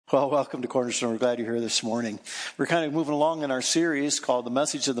Well, welcome to Cornerstone. We're glad you're here this morning. We're kind of moving along in our series called The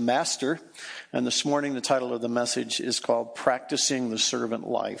Message of the Master. And this morning, the title of the message is called Practicing the Servant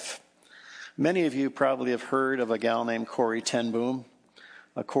Life. Many of you probably have heard of a gal named Corrie ten Boom.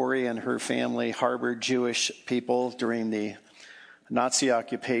 Corrie and her family harbored Jewish people during the Nazi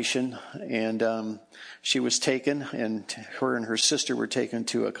occupation. And she was taken, and her and her sister were taken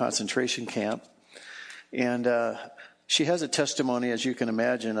to a concentration camp. And she has a testimony, as you can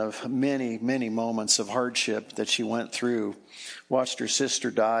imagine, of many, many moments of hardship that she went through, watched her sister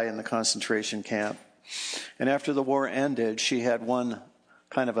die in the concentration camp. And after the war ended, she had one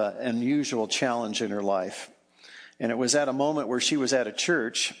kind of an unusual challenge in her life. And it was at a moment where she was at a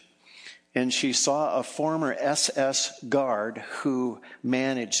church, and she saw a former SS guard who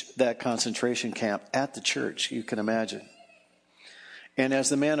managed that concentration camp at the church, you can imagine. And as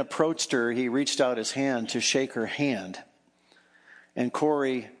the man approached her, he reached out his hand to shake her hand. And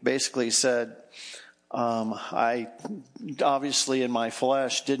Corrie basically said, I obviously in my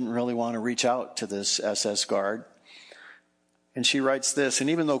flesh didn't really want to reach out to this SS guard. And she writes this, and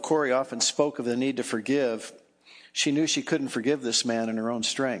even though Corrie often spoke of the need to forgive, she knew she couldn't forgive this man in her own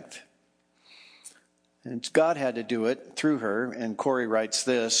strength. And God had to do it through her. And Corrie writes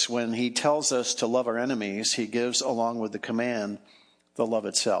this, when he tells us to love our enemies, he gives along with the command the love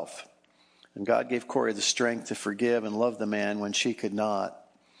itself. And God gave Corrie the strength to forgive and love the man when she could not.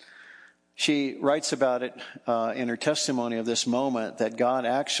 She writes about it in her testimony of this moment that God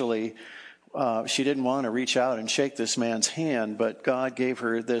actually, she didn't want to reach out and shake this man's hand, but God gave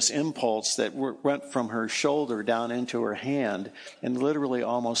her this impulse that went from her shoulder down into her hand and literally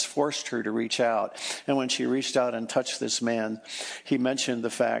almost forced her to reach out. And when she reached out and touched this man, he mentioned the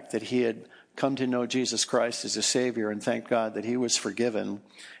fact that he had come to know Jesus Christ as a Savior and thank God that he was forgiven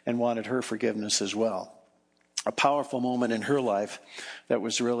and wanted her forgiveness as well. A powerful moment in her life that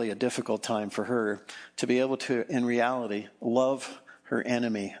was really a difficult time for her to be able to, in reality, love her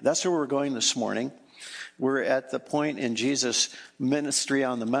enemy. That's where we're going this morning. We're at the point in Jesus' ministry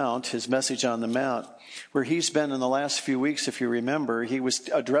on the Mount, his message on the Mount, where he's been in the last few weeks, if you remember. He was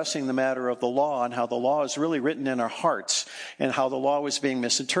addressing the matter of the law and how the law is really written in our hearts and how the law was being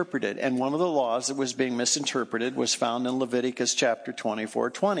misinterpreted. And one of the laws that was being misinterpreted was found in Leviticus chapter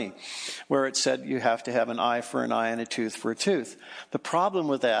 24:20, where it said you have to have an eye for an eye and a tooth for a tooth. The problem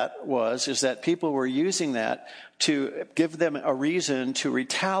with that is that people were using that to give them a reason to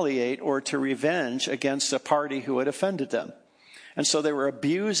retaliate or to revenge against a party who had offended them. And so they were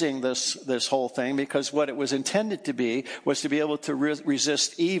abusing this whole thing because what it was intended to be was to be able to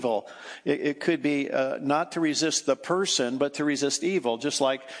resist evil. It could be not to resist the person, but to resist evil. Just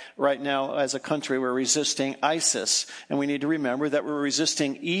like right now as a country we're resisting ISIS. And we need to remember that we're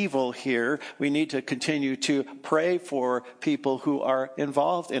resisting evil here. We need to continue to pray for people who are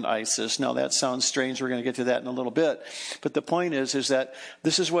involved in ISIS. Now that sounds strange. We're going to get to that in a little bit. But the point is that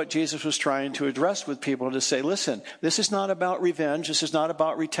this is what Jesus was trying to address with people, to say, listen, this is not about revenge. This is not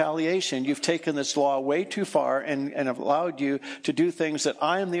about retaliation. You've taken this law way too far and have allowed you to do things that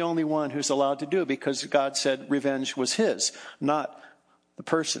I am the only one who's allowed to do because God said revenge was his, not the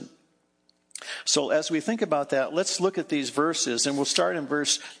person. So as we think about that, let's look at these verses, and we'll start in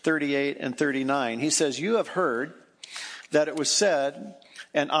verse 38 and 39. He says, you have heard that it was said,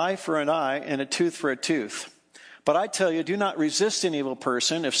 an eye for an eye and a tooth for a tooth. But I tell you, do not resist an evil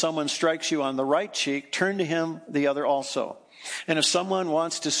person. If someone strikes you on the right cheek, turn to him the other also. And if someone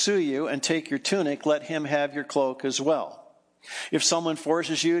wants to sue you and take your tunic, let him have your cloak as well. If someone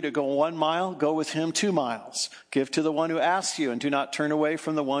forces you to go 1 mile, go with him 2 miles. Give to the one who asks you, and do not turn away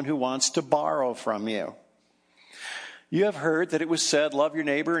from the one who wants to borrow from you. You have heard that it was said, love your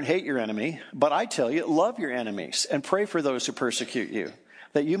neighbor and hate your enemy. But I tell you, love your enemies and pray for those who persecute you,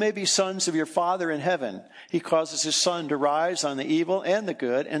 that you may be sons of your Father in heaven. He causes his sun to rise on the evil and the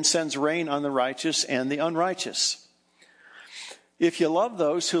good, and sends rain on the righteous and the unrighteous. If you love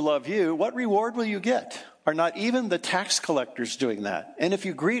those who love you, what reward will you get? Are not even the tax collectors doing that? And if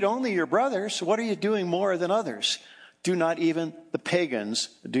you greet only your brothers, what are you doing more than others? Do not even the pagans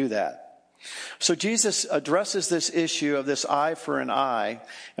do that? So Jesus addresses this issue of this eye for an eye.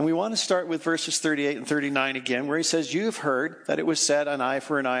 And we want to start with verses 38 and 39 again, where he says, you've heard that it was said, an eye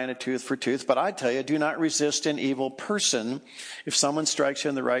for an eye and a tooth for a tooth. But I tell you, do not resist an evil person. If someone strikes you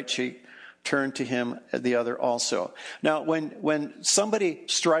on the right cheek, turn to him the other also. Now, when somebody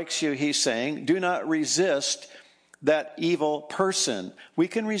strikes you, he's saying, do not resist that evil person. We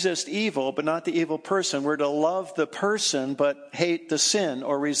can resist evil, but not the evil person. We're to love the person, but hate the sin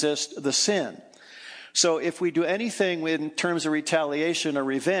or resist the sin. So if we do anything in terms of retaliation or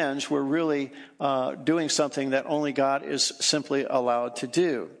revenge, we're really doing something that only God is simply allowed to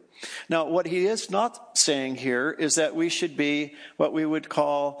do. Now, what he is not saying here is that we should be what we would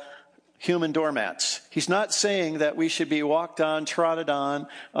call human doormats. He's not saying that we should be walked on, trotted on.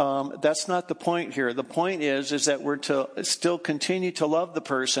 That's not the point here. The point is that we're to still continue to love the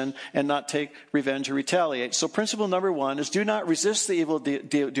person and not take revenge or retaliate. So principle number 1 is do not resist the evil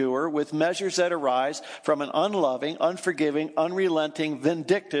doer with measures that arise from an unloving, unforgiving, unrelenting,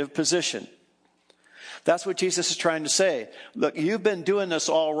 vindictive position. That's what Jesus is trying to say. Look, you've been doing this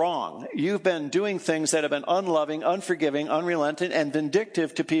all wrong. You've been doing things that have been unloving, unforgiving, unrelenting, and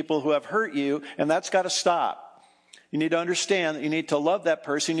vindictive to people who have hurt you, and that's got to stop. You need to understand that you need to love that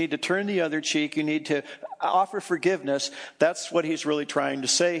person. You need to turn the other cheek. You need to offer forgiveness. That's what he's really trying to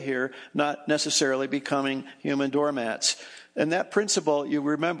say here, not necessarily becoming human doormats. And that principle, you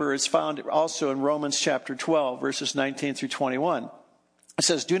remember, is found also in Romans chapter 12, verses 19 through 21. It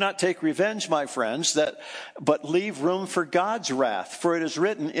says, do not take revenge, my friends, but leave room for God's wrath. For it is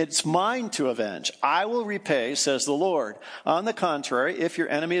written, it's mine to avenge. I will repay, says the Lord. On the contrary, if your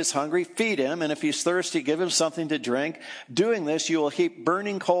enemy is hungry, feed him. And if he's thirsty, give him something to drink. Doing this, you will heap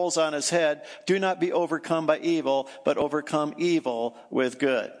burning coals on his head. Do not be overcome by evil, but overcome evil with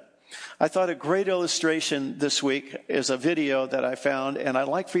good. I thought a great illustration this week is a video that I found, and I'd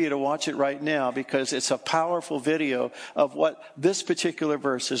like for you to watch it right now because it's a powerful video of what this particular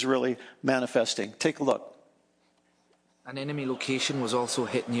verse is really manifesting. Take a look. An enemy location was also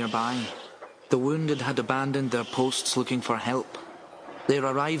hit nearby. The wounded had abandoned their posts looking for help. Their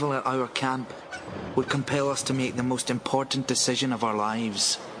arrival at our camp would compel us to make the most important decision of our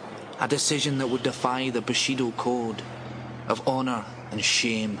lives. A decision that would defy the Bushido code of honor and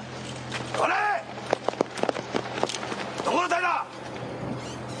shame.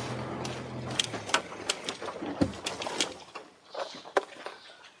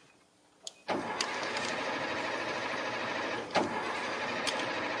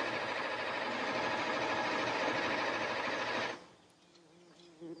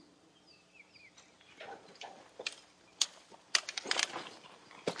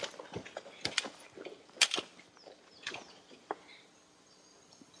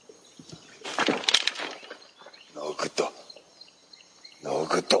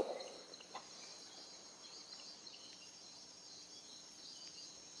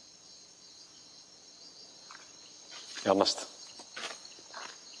 Ernest.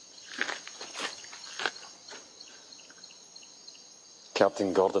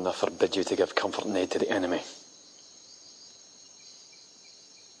 Captain Gordon, I forbid you to give comfort and aid to the enemy.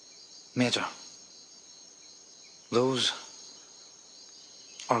 Major, those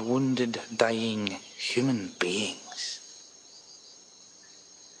are wounded, dying human beings.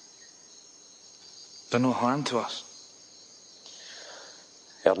 They're no harm to us.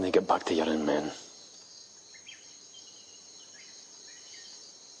 Ernie, get back to your own men.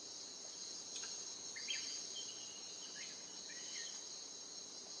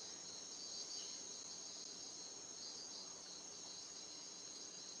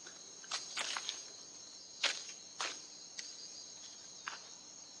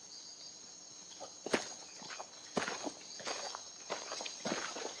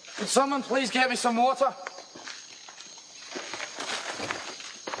 Could someone please get me some water?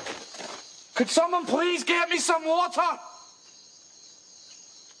 Could someone please get me some water?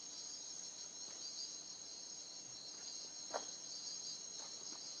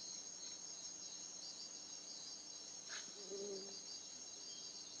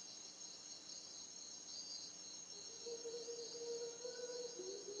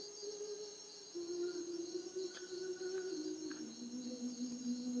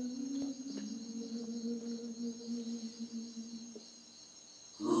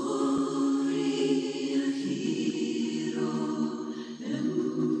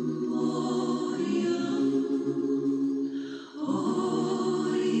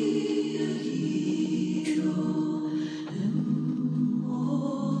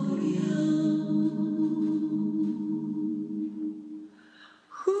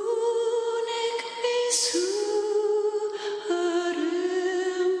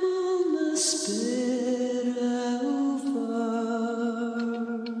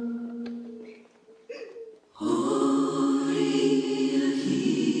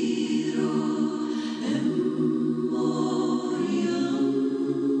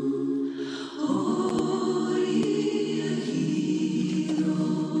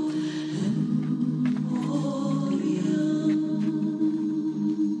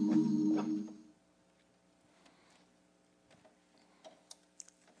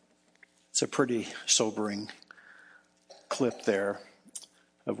 It's a pretty sobering clip there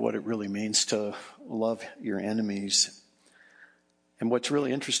of what it really means to love your enemies And what's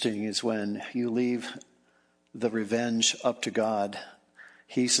really interesting is when you leave the revenge up to God,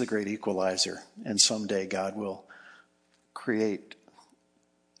 he's the great equalizer. And someday God will create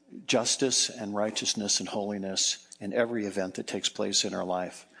justice and righteousness and holiness in every event that takes place in our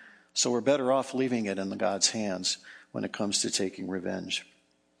life. So we're better off leaving it in God's hands when it comes to taking revenge.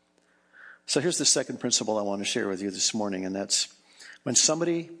 So here's the second principle I want to share with you this morning, and that's when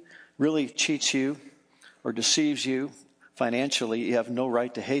somebody really cheats you or deceives you financially, you have no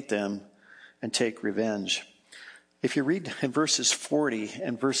right to hate them and take revenge. If you read in verses 40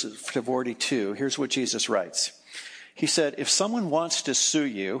 and verses 42, here's what Jesus writes. He said, if someone wants to sue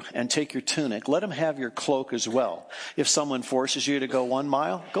you and take your tunic, let him have your cloak as well. If someone forces you to go 1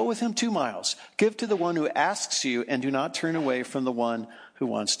 mile, go with him 2 miles. Give to the one who asks you, and do not turn away from the one who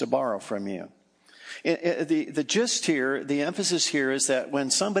wants to borrow from you. The gist here, the emphasis here is that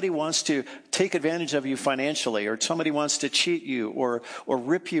when somebody wants to take advantage of you financially, or somebody wants to cheat you or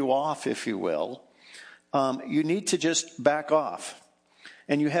rip you off, if you will, you need to just back off.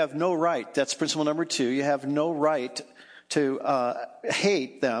 And you have no right, that's principle number 2, you have no right to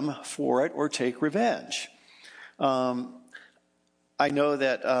hate them for it or take revenge. I know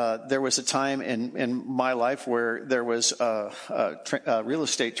that there was a time in my life where there was a real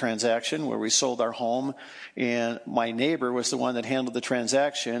estate transaction where we sold our home, and my neighbor was the one that handled the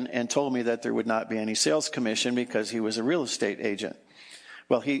transaction and told me that there would not be any sales commission because he was a real estate agent.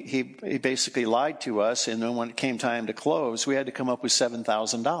 Well, he basically lied to us, and then when it came time to close, we had to come up with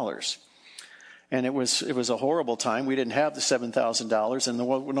 $7,000. And it was a horrible time. We didn't have the $7,000, and there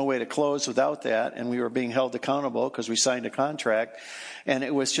was no way to close without that, and we were being held accountable because we signed a contract. And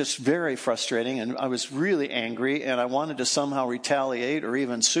it was just very frustrating, and I was really angry, and I wanted to somehow retaliate or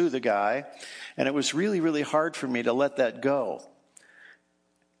even sue the guy. And it was really, really hard for me to let that go.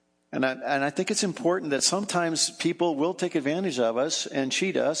 And I think it's important that sometimes people will take advantage of us and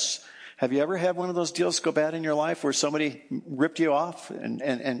cheat us. Have you ever had one of those deals go bad in your life where somebody ripped you off and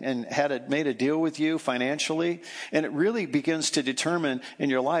made a deal with you financially? And it really begins to determine in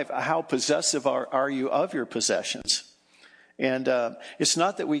your life how possessive are you of your possessions. And it's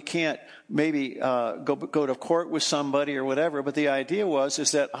not that we can't maybe go to court with somebody or whatever, but the idea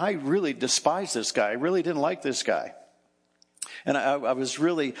is that I really despised this guy. I really didn't like this guy. And I was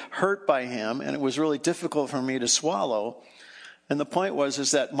really hurt by him, and it was really difficult for me to swallow. And the point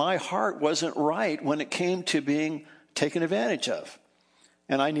is that my heart wasn't right when it came to being taken advantage of.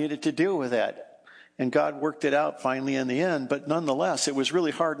 And I needed to deal with that. And God worked it out finally in the end. But nonetheless, it was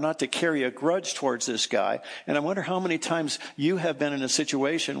really hard not to carry a grudge towards this guy. And I wonder how many times you have been in a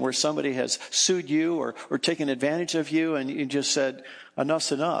situation where somebody has sued you or taken advantage of you, and you just said,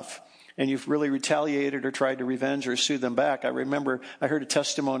 enough's enough. And you've really retaliated or tried to revenge or sue them back. I remember I heard a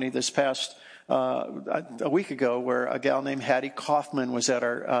testimony this past a week ago where a gal named Hattie Kaufman was at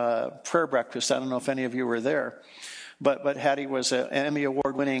our prayer breakfast. I don't know if any of you were there. But Hattie was an Emmy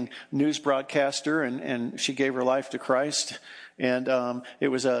Award-winning news broadcaster, and she gave her life to Christ. And it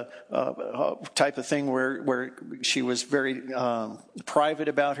was a type of thing where she was very private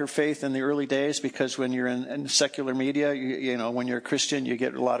about her faith in the early days, because when you're in secular media, you know, when you're a Christian, you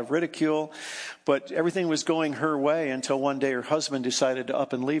get a lot of ridicule. But everything was going her way until one day her husband decided to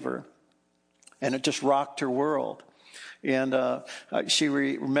up and leave her. And it just rocked her world. And she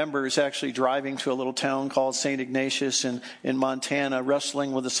remembers actually driving to a little town called St. Ignatius in Montana,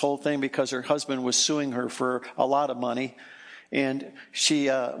 wrestling with this whole thing because her husband was suing her for a lot of money. And she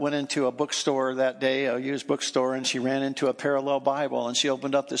went into a bookstore that day, a used bookstore, and she ran into a parallel Bible. And she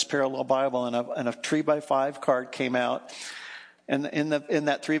opened up this parallel Bible, and a 3x5 card came out. And in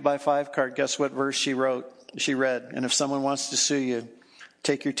that 3x5 card, guess what verse she wrote? She read, "And if someone wants to sue you,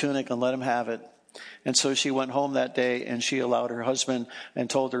 take your tunic and let him have it." And so she went home that day, and she allowed her husband and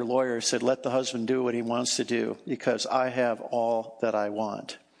told her lawyer, said, "Let the husband do what he wants to do, because I have all that I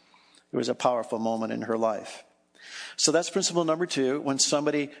want." It was a powerful moment in her life. So that's principle number 2. When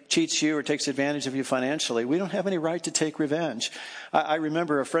somebody cheats you or takes advantage of you financially, we don't have any right to take revenge. I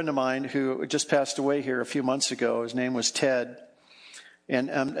remember a friend of mine who just passed away here a few months ago. His name was Ted.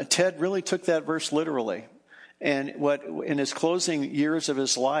 And Ted really took that verse literally. And in his closing years of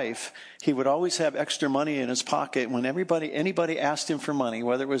his life, he would always have extra money in his pocket. When anybody asked him for money,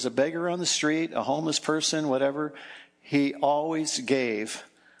 whether it was a beggar on the street, a homeless person, whatever, he always gave,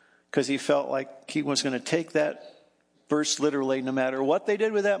 because he felt like he was going to take that verse literally. No matter what they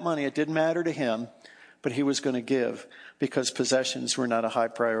did with that money, it didn't matter to him, but he was going to give, because possessions were not a high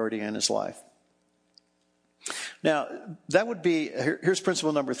priority in his life. Now, here's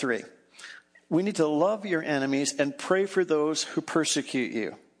principle number 3. We need to love your enemies and pray for those who persecute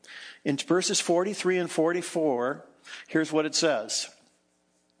you. In verses 43 and 44, Here's what it says.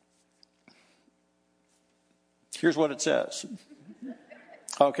 Here's what it says.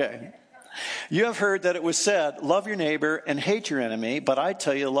 Okay. You have heard that it was said, love your neighbor and hate your enemy, but I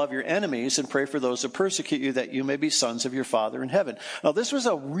tell you, love your enemies and pray for those who persecute you, that you may be sons of your Father in heaven. Now, this was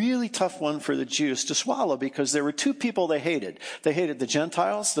a really tough one for the Jews to swallow, because there were two people they hated. They hated the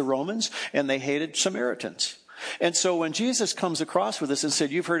Gentiles, the Romans, and they hated Samaritans. And so when Jesus comes across with this and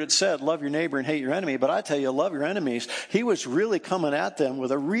said, you've heard it said, love your neighbor and hate your enemy, but I tell you, love your enemies, he was really coming at them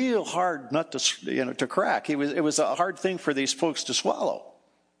with a real hard nut to crack. It was a hard thing for these folks to swallow.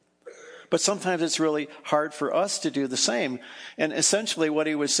 But sometimes it's really hard for us to do the same. And essentially what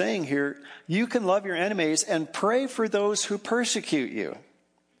he was saying here, you can love your enemies and pray for those who persecute you.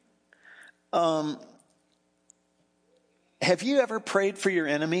 Have you ever prayed for your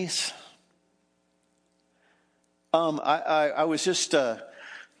enemies? I was just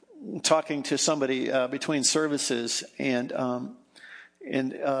talking to somebody between services, and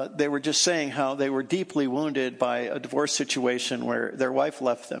they were just saying how they were deeply wounded by a divorce situation where their wife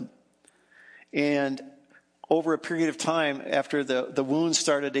left them. And over a period of time, after the wound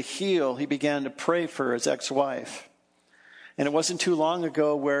started to heal, he began to pray for his ex-wife. And it wasn't too long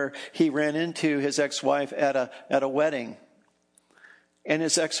ago where he ran into his ex-wife at a wedding. And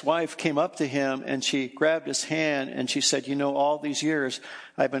his ex-wife came up to him and she grabbed his hand and she said, you know, all these years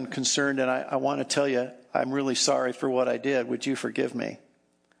I've been concerned, and I want to tell you, I'm really sorry for what I did. Would you forgive me?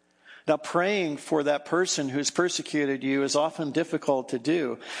 Now, praying for that person who's persecuted you is often difficult to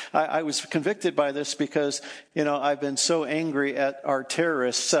do. I was convicted by this because, I've been so angry at our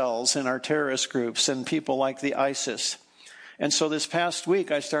terrorist cells and our terrorist groups and people like the ISIS. And so this past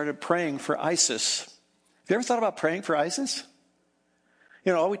week, I started praying for ISIS. Have you ever thought about praying for ISIS?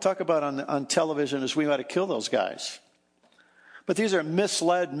 All we talk about on television is we ought to kill those guys. But these are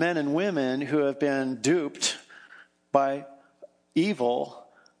misled men and women who have been duped by evil,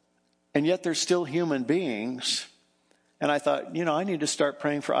 and yet they're still human beings. And I thought, I need to start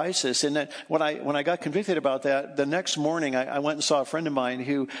praying for ISIS. And then when I got convicted about that, the next morning I went and saw a friend of mine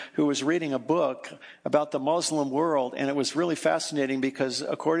who was reading a book about the Muslim world. And it was really fascinating because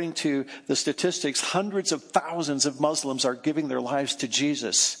according to the statistics, hundreds of thousands of Muslims are giving their lives to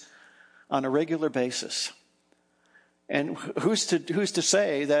Jesus on a regular basis. And who's to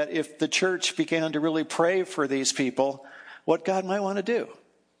say that if the church began to really pray for these people, what God might want to do?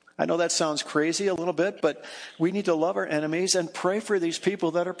 I know that sounds crazy a little bit, but we need to love our enemies and pray for these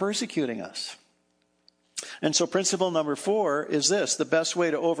people that are persecuting us. And so principle number 4 is this: the best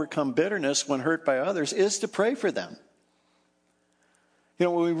way to overcome bitterness when hurt by others is to pray for them.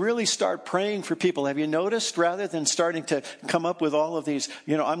 When we really start praying for people, have you noticed, rather than starting to come up with all of these,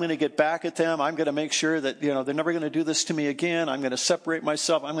 I'm going to get back at them, I'm going to make sure that, they're never going to do this to me again, I'm going to separate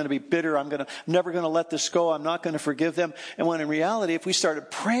myself, I'm going to be bitter, I'm never going to let this go, I'm not going to forgive them. And when in reality, if we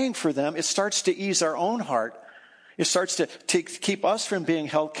started praying for them, it starts to ease our own heart. It starts to keep us from being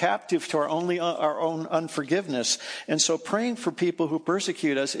held captive to our own unforgiveness. And so praying for people who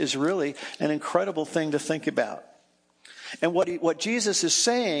persecute us is really an incredible thing to think about. And what Jesus is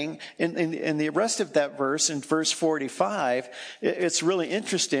saying in the rest of that verse, in verse 45, it's really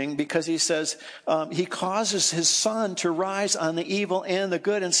interesting because he says he causes his sun to rise on the evil and the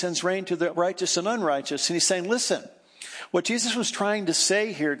good and sends rain to the righteous and unrighteous. And he's saying, listen, what Jesus was trying to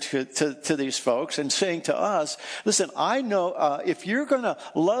say here to these folks and saying to us, listen, I know if you're going to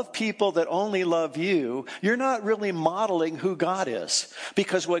love people that only love you, you're not really modeling who God is.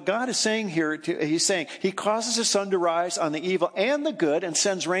 Because what God is saying here, he's saying he causes the sun to rise on the evil and the good and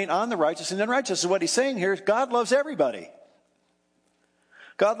sends rain on the righteous and unrighteous. And what he's saying here is God loves everybody.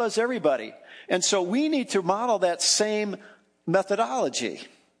 God loves everybody. And so we need to model that same methodology.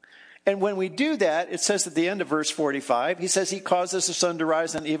 And when we do that, it says at the end of verse 45, he says he causes the sun to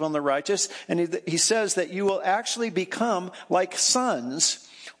rise on the evil and the righteous. And he says that you will actually become like sons,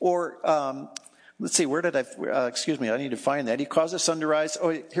 or, let's see, where did I need to find that. He causes the sun to rise.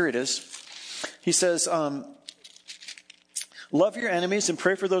 Oh, here it is. He says, love your enemies and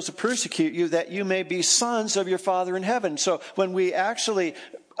pray for those who persecute you, that you may be sons of your Father in heaven. So when we actually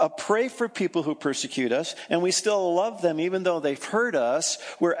pray for people who persecute us, and we still love them even though they've hurt us,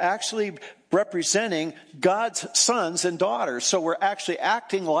 we're actually representing God's sons and daughters. So we're actually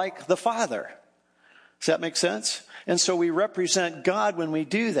acting like the Father. Does that make sense? And so we represent God when we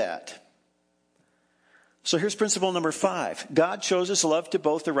do that. So here's principle number 5. God shows his love to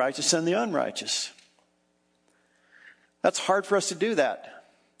both the righteous and the unrighteous. That's hard for us to do that.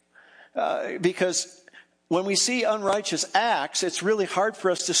 Because when we see unrighteous acts, it's really hard for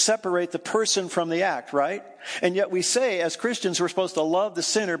us to separate the person from the act, right? And yet we say, as Christians, we're supposed to love the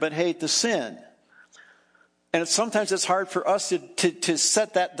sinner but hate the sin. And sometimes it's hard for us to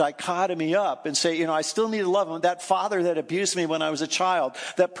set that dichotomy up and say, I still need to love them. That father that abused me when I was a child,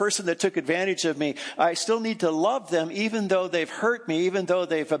 that person that took advantage of me, I still need to love them even though they've hurt me, even though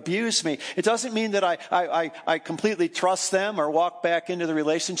they've abused me. It doesn't mean that I completely trust them or walk back into the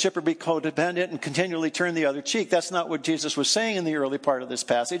relationship or be codependent and continually turn the other cheek. That's not what Jesus was saying in the early part of this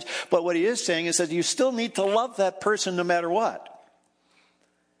passage. But what he is saying is that you still need to love that person no matter what.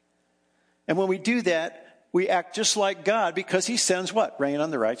 And when we do that, we act just like God because he sends what? Rain on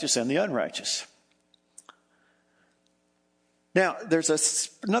the righteous and the unrighteous. Now, there's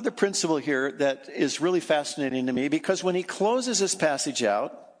another principle here that is really fascinating to me because when he closes this passage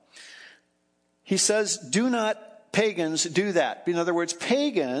out, he says, do not pagans do that. In other words,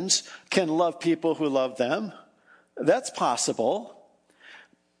 pagans can love people who love them. That's possible.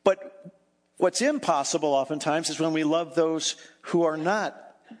 But what's impossible oftentimes is when we love those who are not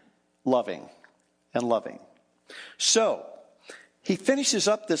loving and loving. So, he finishes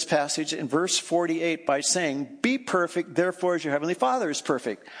up this passage in verse 48 by saying, be perfect, therefore as your heavenly Father is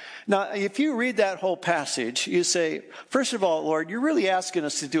perfect. Now, if you read that whole passage, you say, first of all, Lord, you're really asking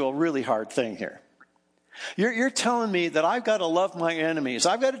us to do a really hard thing here. You're telling me that I've got to love my enemies.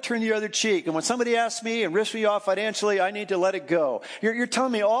 I've got to turn the other cheek. And when somebody asks me and rips me off financially, I need to let it go. You're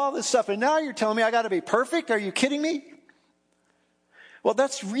telling me all this stuff, and now you're telling me I got to be perfect? Are you kidding me? Well,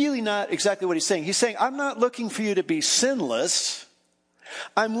 that's really not exactly what he's saying. He's saying, I'm not looking for you to be sinless.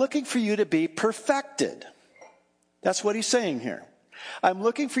 I'm looking for you to be perfected. That's what he's saying here. I'm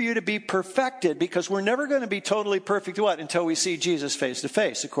looking for you to be perfected because we're never going to be totally perfect, until we see Jesus face to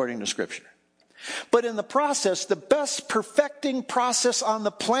face, according to Scripture. But in the process, the best perfecting process on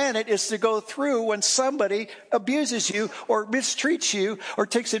the planet is to go through when somebody abuses you or mistreats you or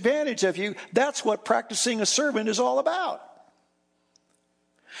takes advantage of you. That's what practicing a servant is all about.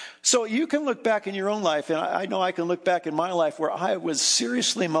 So you can look back in your own life, and I know I can look back in my life where I was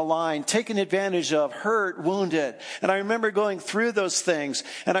seriously maligned, taken advantage of, hurt, wounded. And I remember going through those things.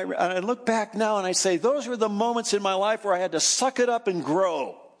 And I look back now and I say, those were the moments in my life where I had to suck it up and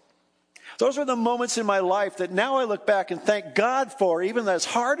grow. Those were the moments in my life that now I look back and thank God for, even as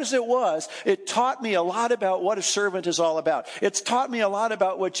hard as it was, it taught me a lot about what a servant is all about. It's taught me a lot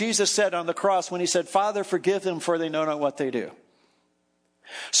about what Jesus said on the cross when he said, Father, forgive them for they know not what they do.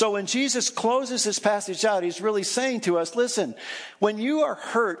 So when Jesus closes this passage out, he's really saying to us, listen, when you are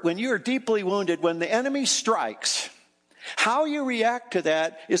hurt, when you are deeply wounded, when the enemy strikes, how you react to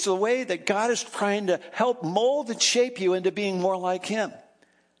that is the way that God is trying to help mold and shape you into being more like him.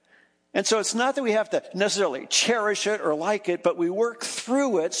 And so it's not that we have to necessarily cherish it or like it, but we work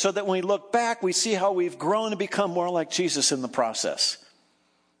through it so that when we look back, we see how we've grown and become more like Jesus in the process.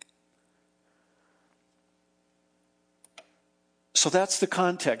 So that's the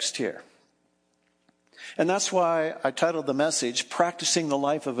context here. And that's why I titled the message, Practicing the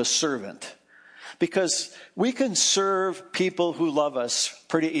Life of a Servant. Because we can serve people who love us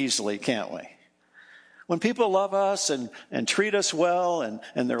pretty easily, can't we? When people love us and treat us well and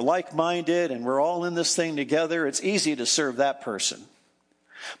they're like-minded and we're all in this thing together, it's easy to serve that person.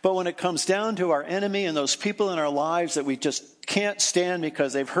 But when it comes down to our enemy and those people in our lives that we just can't stand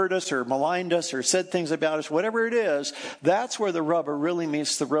because they've hurt us or maligned us or said things about us, whatever it is, that's where the rubber really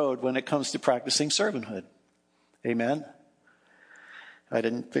meets the road when it comes to practicing servanthood. Amen? I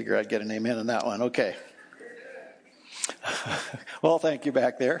didn't figure I'd get an amen on that one. Okay. Well, thank you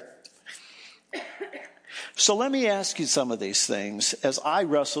back there. So let me ask you some of these things as I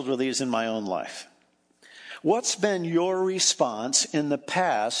wrestled with these in my own life. What's been your response in the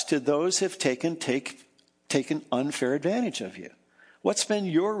past to those who have taken unfair advantage of you? What's been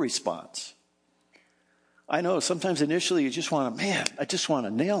your response? I know sometimes initially you just want to, I just want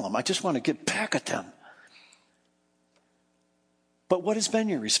to nail them. I just want to get back at them. But what has been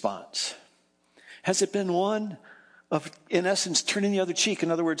your response? Has it been one of, in essence, turning the other cheek? In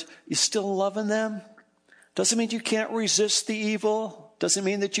other words, you still loving them? Doesn't mean you can't resist the evil. Doesn't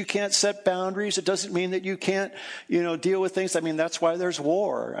mean that you can't set boundaries. It doesn't mean that you can't, deal with things. I mean, that's why there's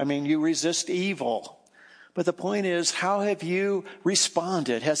war. I mean, you resist evil. But the point is, how have you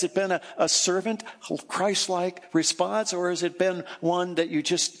responded? Has it been a servant, Christ-like response, or has it been one that you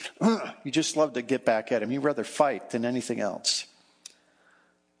just love to get back at him? You'd rather fight than anything else.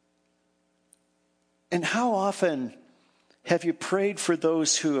 And how often have you prayed for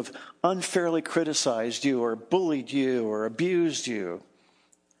those who have unfairly criticized you or bullied you or abused you?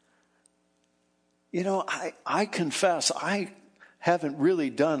 I confess, I haven't really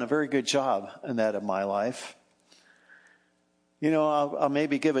done a very good job in that in my life. I'll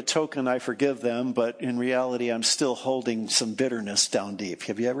maybe give a token, I forgive them, but in reality, I'm still holding some bitterness down deep.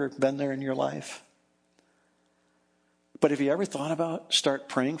 Have you ever been there in your life? But have you ever thought about start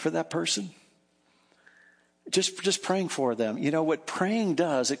praying for that person? Just praying for them. You know what praying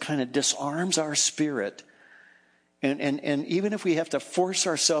does, it kind of disarms our spirit. And even if we have to force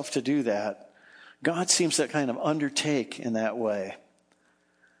ourselves to do that, God seems to kind of undertake in that way.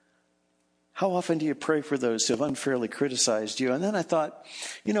 How often do you pray for those who have unfairly criticized you? And then I thought,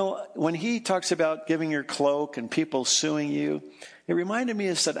 you know, when he talks about giving your cloak and people suing you, it reminded me,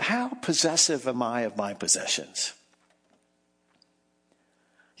 is that how possessive am I of my possessions?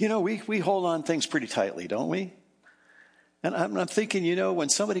 You know, we hold on things pretty tightly, don't we? And I'm thinking, you know, when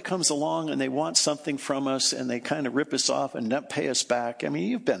somebody comes along and they want something from us and they kind of rip us off and not pay us back. I mean,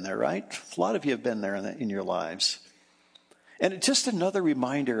 you've been there, right? A lot of you have been there in your lives. And it's just another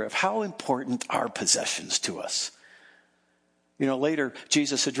reminder of how important are possessions to us. You know, later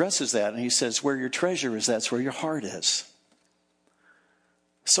Jesus addresses that and he says, where your treasure is, that's where your heart is.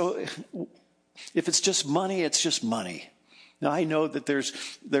 So if it's just money, it's just money. Now, I know that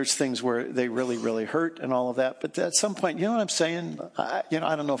there's things where they really, really hurt and all of that. But at some point, you know what I'm saying? I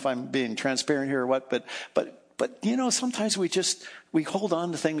don't know if I'm being transparent here or what, but you know, sometimes we hold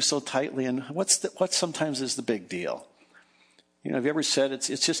on to things so tightly. And what sometimes is the big deal? You know, have you ever said it's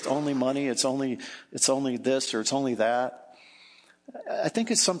just only money? It's only this or it's only that? I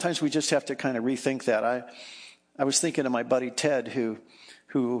think it's sometimes we just have to kind of rethink that. I was thinking of my buddy Ted, who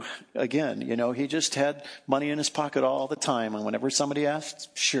again, you know, he just had money in his pocket all the time. And whenever somebody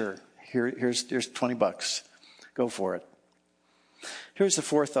asked, sure, here's $20. Go for it. Here's the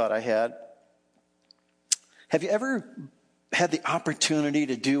fourth thought I had. Have you ever had the opportunity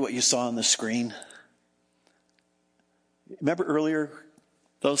to do what you saw on the screen? Remember earlier,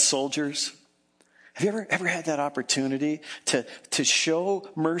 those soldiers? Have you ever had that opportunity to show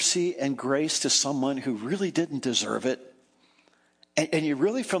mercy and grace to someone who really didn't deserve it? And you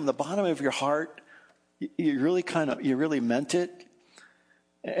really, from the bottom of your heart, you really meant it.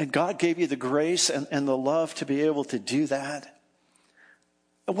 And God gave you the grace and the love to be able to do that.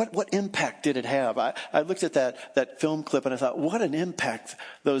 What impact did it have? I looked at that film clip and I thought, what an impact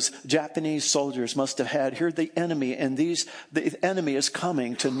those Japanese soldiers must have had. Here the enemy, and the enemy is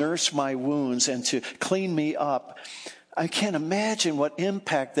coming to nurse my wounds and to clean me up. I can't imagine what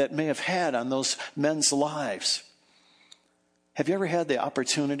impact that may have had on those men's lives. Have you ever had the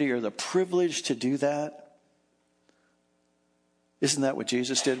opportunity or the privilege to do that? Isn't that what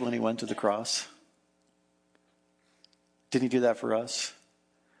Jesus did when he went to the cross? Didn't he do that for us?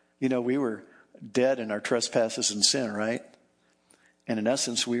 You know, we were dead in our trespasses and sin, right? And in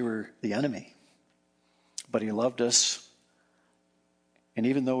essence, we were the enemy. But he loved us. And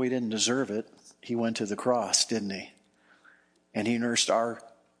even though we didn't deserve it, he went to the cross, didn't he? And he nursed our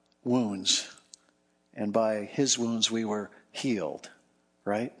wounds. And by his wounds, we were healed,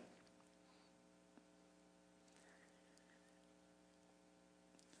 right?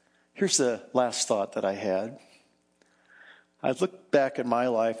 Here's the last thought that I had. I looked back at my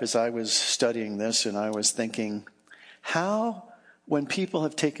life as I was studying this, and I was thinking, how, when people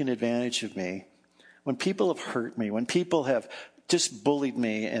have taken advantage of me, when people have hurt me, when people have just bullied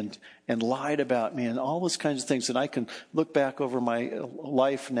me and lied about me and all those kinds of things, that I can look back over my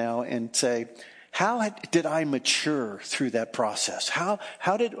life now and say, how did I mature through that process? How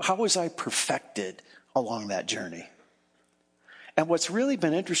was I perfected along that journey? And what's really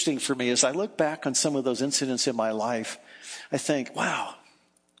been interesting for me is I look back on some of those incidents in my life, I think, wow,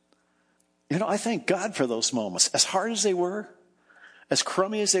 you know, I thank God for those moments. As hard as they were, as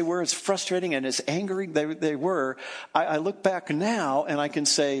crummy as they were, as frustrating and as angry they were, I look back now and I can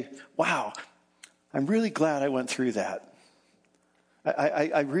say, wow, I'm really glad I went through that.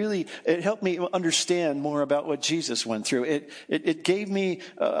 It helped me understand more about what Jesus went through. It gave me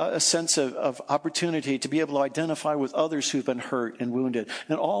a sense of opportunity to be able to identify with others who've been hurt and wounded.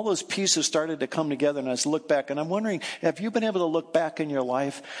 And all those pieces started to come together, and I just look back, and I'm wondering, have you been able to look back in your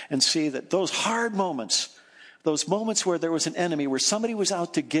life and see that those hard moments, those moments where there was an enemy, where somebody was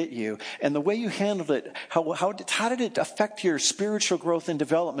out to get you, and the way you handled it, how did it affect your spiritual growth and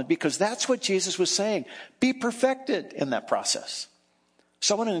development? Because that's what Jesus was saying. Be perfected in that process.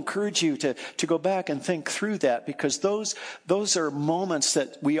 So I want to encourage you to go back and think through that, because those are moments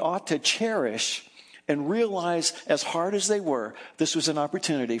that we ought to cherish and realize, as hard as they were, this was an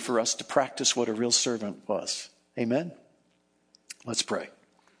opportunity for us to practice what a real servant was. Amen? Let's pray.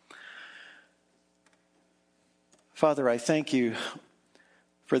 Father, I thank you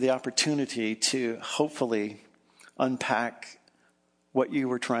for the opportunity to hopefully unpack what you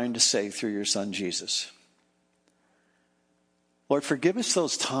were trying to say through your son, Jesus. Lord, forgive us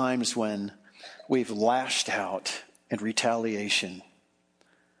those times when we've lashed out in retaliation,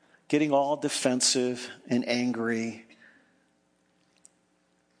 getting all defensive and angry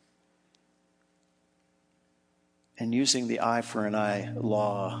and using the eye for an eye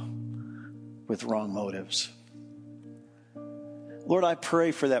law with wrong motives. Lord, I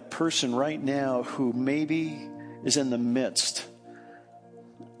pray for that person right now who maybe is in the midst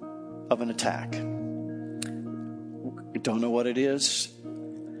of an attack. We don't know what it is,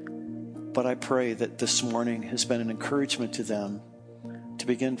 but I pray that this morning has been an encouragement to them to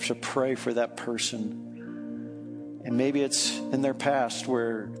begin to pray for that person. And maybe it's in their past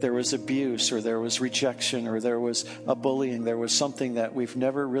where there was abuse or there was rejection or there was a bullying. There was something that we've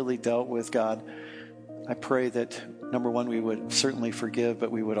never really dealt with, God. I pray that, number one, we would certainly forgive,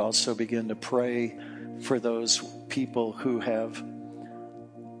 but we would also begin to pray for those people who have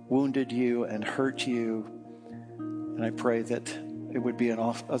wounded you and hurt you. And I pray that it would be an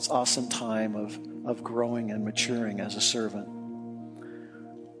awesome time of growing and maturing as a servant.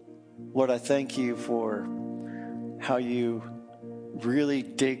 Lord, I thank you for how you really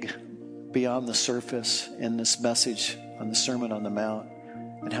dig beyond the surface in this message on the Sermon on the Mount,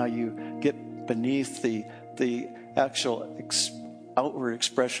 and how you get beneath the actual outward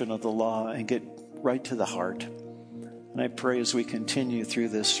expression of the law and get right to the heart. And I pray as we continue through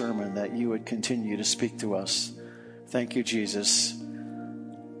this sermon that you would continue to speak to us. Thank you, Jesus,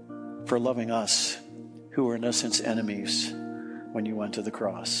 for loving us who were in essence enemies when you went to the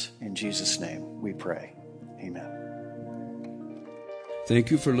cross. In Jesus' name we pray. Amen.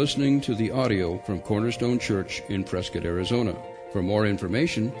 Thank you for listening to the audio from Cornerstone Church in Prescott, Arizona. For more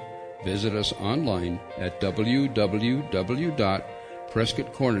information, visit us online at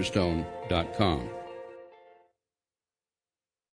www.prescottcornerstone.com.